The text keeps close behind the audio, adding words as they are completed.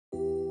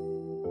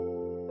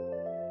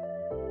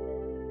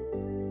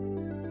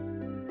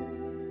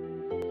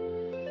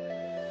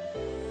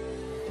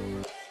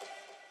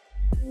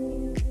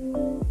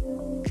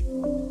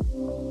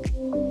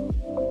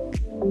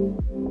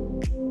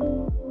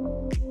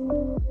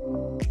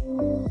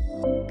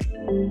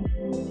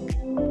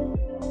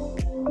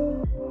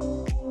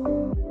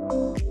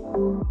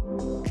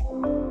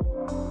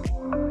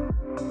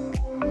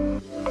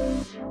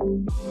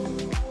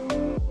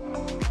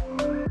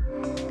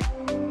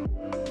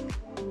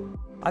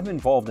I've been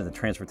involved in the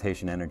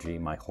transportation industry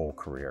my whole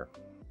career.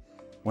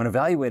 When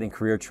evaluating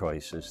career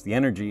choices, the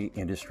energy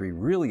industry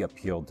really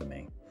appealed to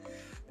me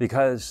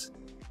because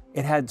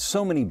it had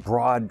so many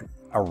broad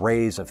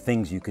arrays of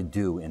things you could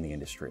do in the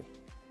industry.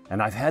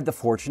 And I've had the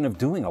fortune of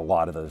doing a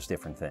lot of those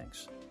different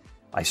things.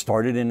 I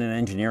started in an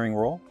engineering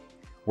role,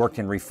 worked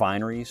in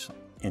refineries,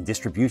 in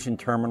distribution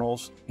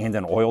terminals, and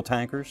in oil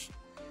tankers.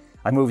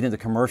 I moved into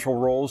commercial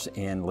roles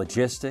in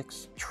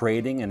logistics,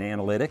 trading, and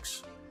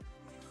analytics,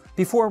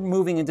 before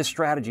moving into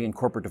strategy and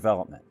corporate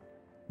development.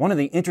 One of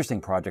the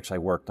interesting projects I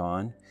worked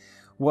on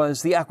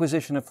was the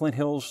acquisition of Flint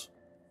Hill's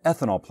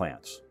ethanol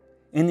plants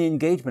and the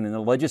engagement in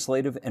the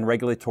legislative and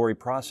regulatory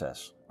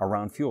process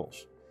around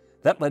fuels.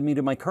 That led me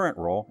to my current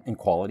role in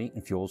quality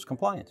and fuels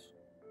compliance.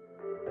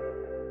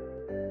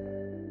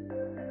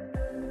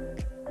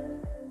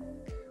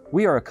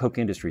 We are a Koch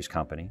Industries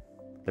company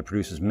that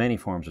produces many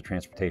forms of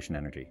transportation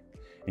energy,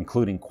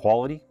 including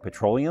quality,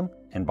 petroleum,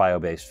 and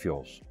bio-based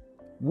fuels.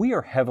 We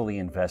are heavily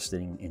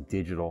investing in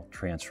digital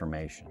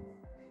transformation,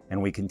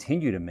 and we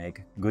continue to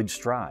make good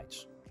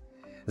strides.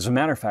 As a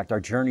matter of fact, our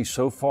journey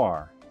so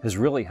far has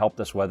really helped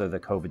us weather the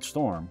COVID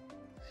storm,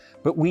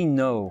 but we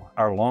know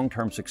our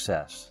long-term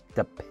success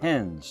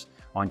depends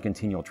on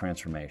continual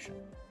transformation.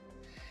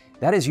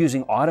 That is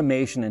using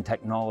automation and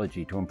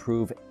technology to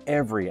improve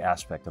every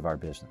aspect of our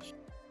business.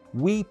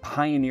 We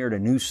pioneered a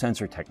new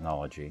sensor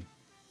technology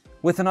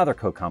with another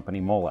Koch company,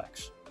 Mueller.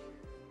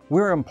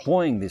 We're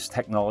employing this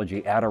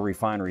technology at our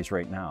refineries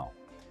right now.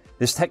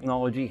 This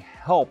technology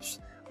helps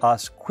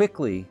us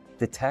quickly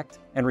detect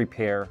and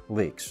repair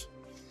leaks.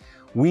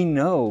 We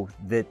know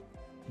that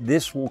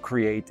this will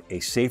create a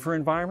safer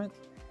environment,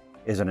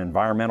 is an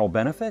environmental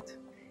benefit,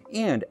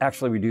 and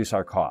actually reduce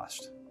our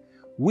cost.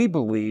 We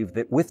believe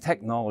that with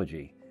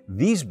technology,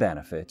 these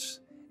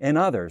benefits and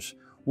others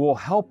will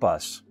help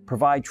us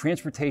provide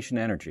transportation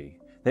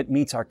energy that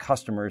meets our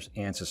customers'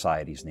 and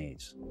society's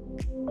needs.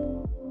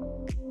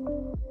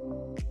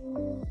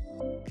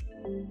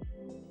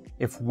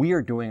 If we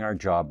are doing our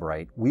job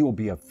right, we will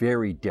be a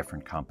very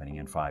different company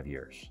in 5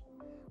 years.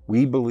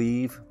 We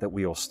believe that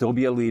we will still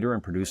be a leader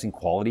in producing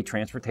quality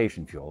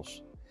transportation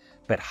fuels,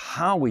 but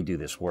how we do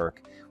this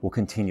work will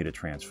continue to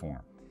transform.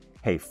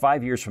 Hey,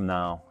 5 years from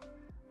now,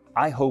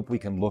 I hope we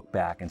can look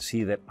back and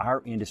see that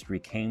our industry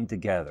came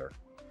together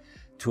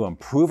to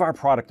improve our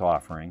product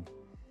offering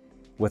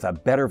with a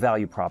better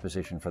value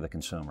proposition for the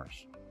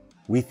consumers.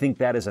 We think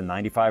that is a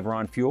 95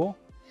 RON fuel,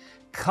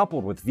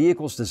 coupled with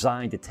vehicles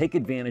designed to take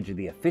advantage of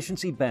the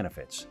efficiency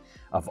benefits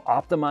of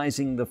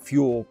optimizing the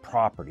fuel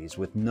properties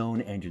with known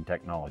engine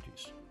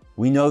technologies.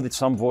 We know that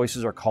some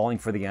voices are calling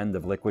for the end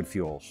of liquid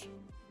fuels,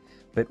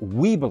 but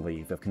we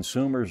believe if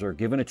consumers are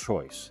given a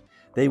choice,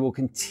 they will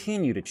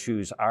continue to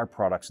choose our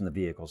products in the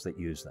vehicles that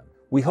use them.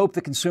 We hope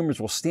that consumers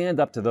will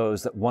stand up to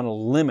those that want to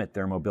limit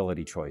their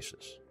mobility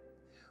choices.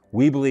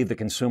 We believe that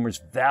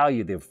consumers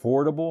value the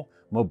affordable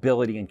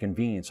mobility and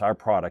convenience our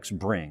products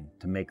bring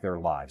to make their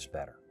lives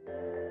better.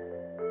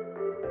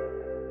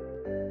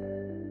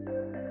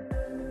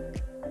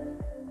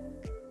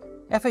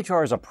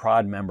 FHR is a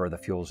proud member of the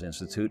Fuels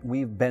Institute, and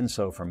we've been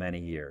so for many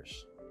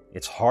years.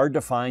 It's hard to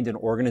find an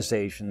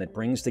organization that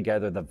brings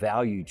together the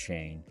value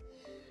chain,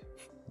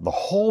 the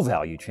whole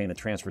value chain of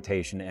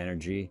transportation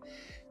energy,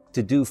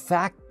 to do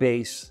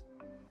fact-based,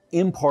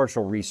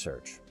 impartial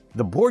research.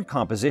 The board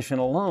composition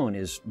alone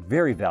is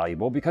very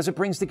valuable because it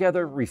brings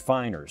together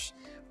refiners,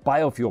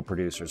 biofuel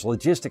producers,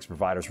 logistics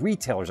providers,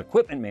 retailers,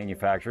 equipment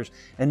manufacturers,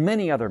 and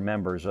many other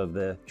members of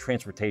the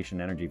transportation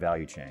energy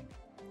value chain.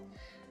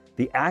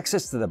 The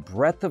access to the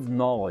breadth of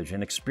knowledge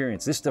and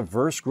experience this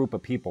diverse group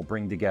of people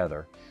bring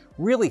together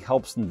really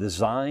helps in the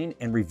design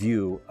and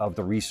review of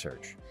the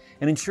research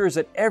and ensures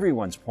that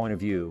everyone's point of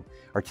view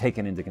are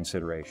taken into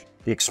consideration.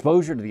 The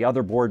exposure to the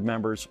other board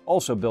members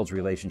also builds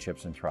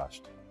relationships and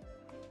trust.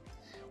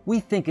 We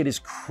think it is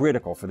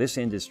critical for this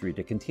industry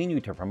to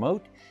continue to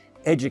promote,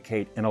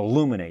 educate, and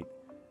illuminate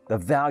the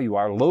value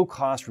our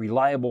low-cost,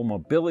 reliable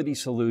mobility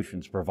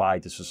solutions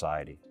provide to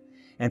society,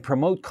 and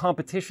promote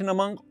competition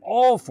among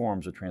all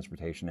forms of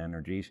transportation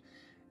energies,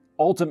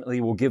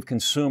 ultimately will give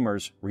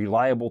consumers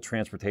reliable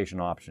transportation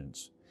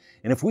options.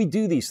 And if we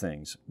do these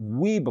things,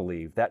 we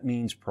believe that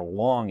means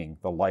prolonging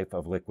the life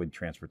of liquid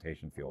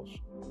transportation fuels.